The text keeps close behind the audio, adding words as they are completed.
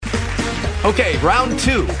Okay, round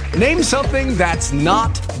two. Name something that's not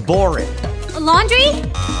boring. A laundry?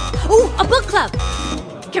 Ooh, a book club.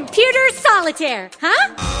 Computer solitaire,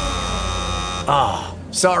 huh? Ah,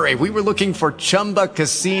 sorry, we were looking for Chumba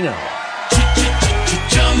Casino.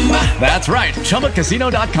 That's right,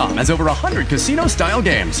 ChumbaCasino.com has over 100 casino-style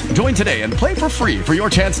games. Join today and play for free for your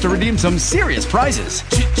chance to redeem some serious prizes.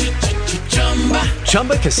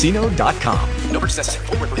 ChumbaCasino.com. No purchase necessary.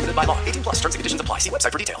 Void where prohibited by law. 18 plus. Terms and conditions apply. See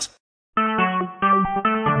website for details.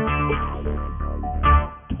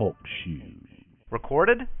 Talk shoes.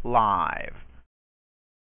 Recorded live.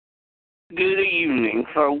 Good evening,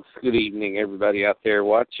 folks. Good evening, everybody out there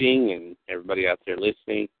watching and everybody out there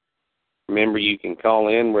listening. Remember, you can call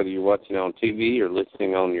in whether you're watching on TV or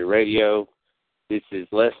listening on your radio. This is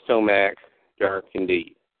Les Tomac, Dark and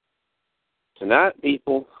Deep. Tonight,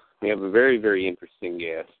 people, we have a very, very interesting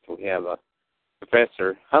guest. We have a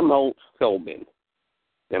Professor Humboldt Colbin.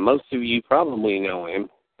 Now, most of you probably know him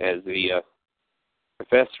as the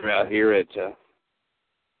professor out here at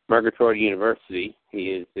Murgatroyd University. He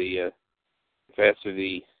is the professor of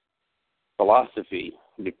the philosophy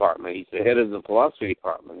department. He's the head of the philosophy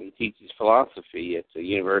department. He teaches philosophy at the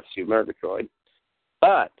University of Murgatroyd.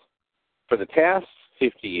 But for the past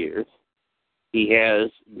 50 years, he has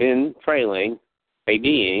been trailing a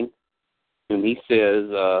being whom he says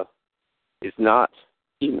is not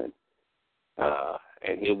human.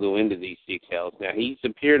 And he'll go into these details. Now, he's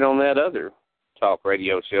appeared on that other talk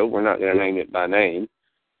radio show. We're not going to name it by name.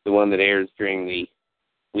 The one that airs during the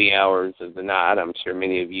wee hours of the night. I'm sure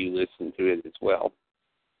many of you listen to it as well.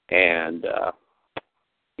 And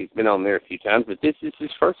he's been on there a few times, but this is his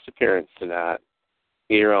first appearance tonight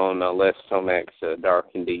here on Les Tomac's Dark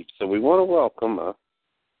and Deep. So we want to welcome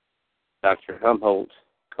Dr. Humboldt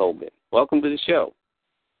Colbin. Welcome to the show.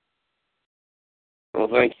 Well,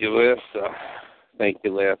 thank you, Les. Thank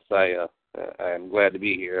you, Les. I'm glad to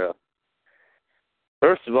be here.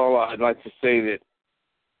 First of all, I'd like to say that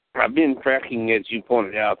I've been tracking, as you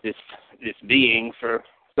pointed out, this being for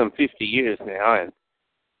some 50 years now, and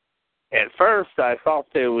at first I thought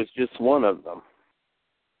there was just one of them.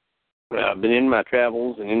 But in my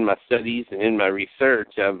travels and in my studies and in my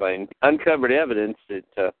research, I've uncovered evidence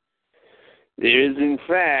that there is, in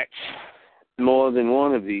fact, more than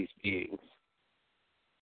one of these beings.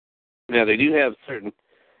 Now, they do have certain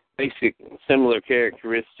basic similar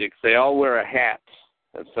characteristics. They all wear a hat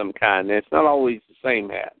of some kind, and it's not always the same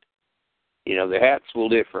hat. You know, the hats will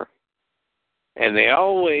differ. And they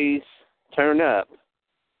always turn up,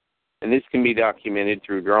 and this can be documented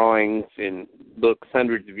through drawings in books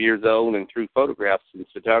hundreds of years old and through photographs and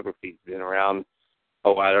photography that's been around,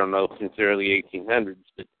 I don't know, since the early 1800s.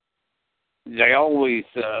 But they always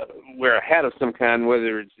wear a hat of some kind,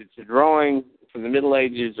 whether it's a drawing from the Middle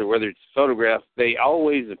Ages or whether it's a photograph. They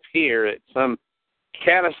always appear at some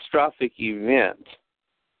catastrophic event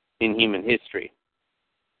in human history.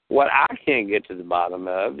 What I can't get to the bottom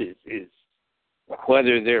of is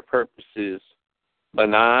whether their purpose is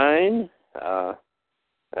benign,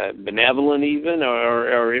 benevolent even,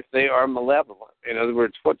 or if they are malevolent. In other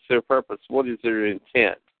words, what's their purpose? What is their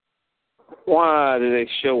intent? Why do they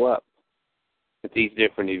show up at these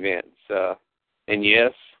different events? And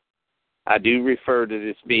yes, I do refer to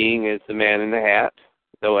this being as the man in the hat,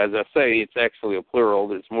 though as I say, it's actually a plural.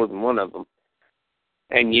 There's more than one of them.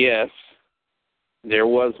 And yes, there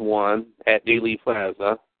was one at Dealey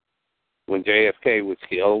Plaza when JFK was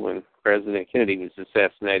killed, when President Kennedy was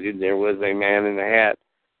assassinated. There was a man in a hat.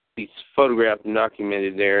 He's photographed and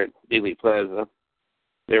documented there at Dealey Plaza.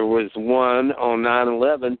 There was one on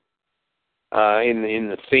 9/11 in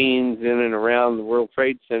the scenes in and around the World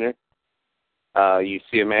Trade Center. You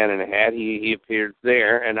see a man in a hat. He appears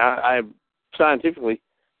there, and I scientifically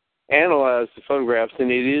analyzed the photographs, and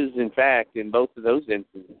it is, in fact, in both of those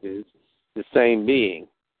instances, the same being.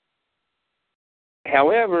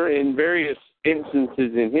 However, in various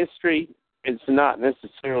instances in history, it's not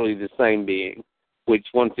necessarily the same being, which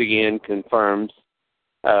once again confirms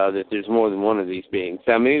that there's more than one of these beings.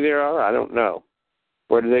 How many there are, I don't know.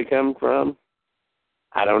 Where do they come from?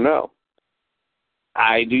 I don't know.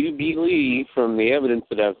 I do believe from the evidence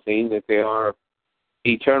that I've seen that they are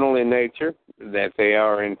eternal in nature, that they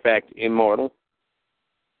are, in fact, immortal.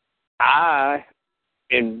 I,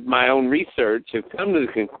 in my own research, have come to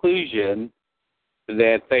the conclusion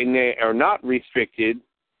that they are not restricted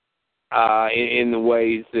in the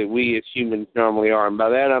ways that we as humans normally are. And by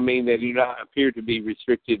that I mean they do not appear to be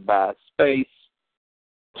restricted by space,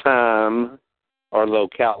 time, or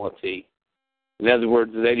locality. In other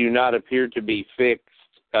words, they do not appear to be fixed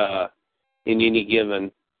in any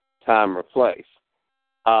given time or place.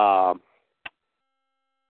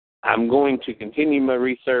 I'm going to continue my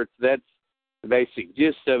research. That's the basic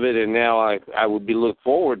gist of it, and now I would be look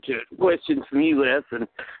forward to questions from you, Les, and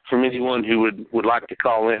from anyone who would like to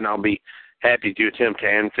call in. I'll be happy to attempt to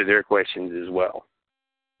answer their questions as well.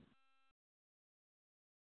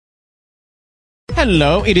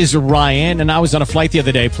 Hello, it is Ryan, and I was on a flight the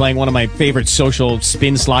other day playing one of my favorite social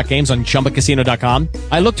spin slot games on ChumbaCasino.com.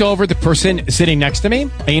 I looked over at the person sitting next to me,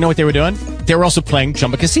 and you know what they were doing? They were also playing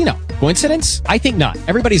Chumba Casino. Coincidence? I think not.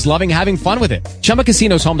 Everybody's loving having fun with it. Chumba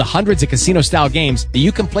Casino is home to hundreds of casino-style games that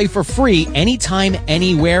you can play for free anytime,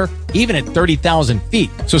 anywhere, even at 30,000 feet.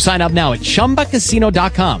 So sign up now at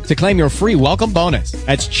ChumbaCasino.com to claim your free welcome bonus.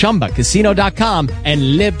 That's ChumbaCasino.com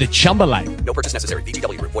and live the Chumba life. No purchase necessary.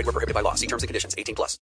 VGW. Void where prohibited by law. See terms and conditions. 18+.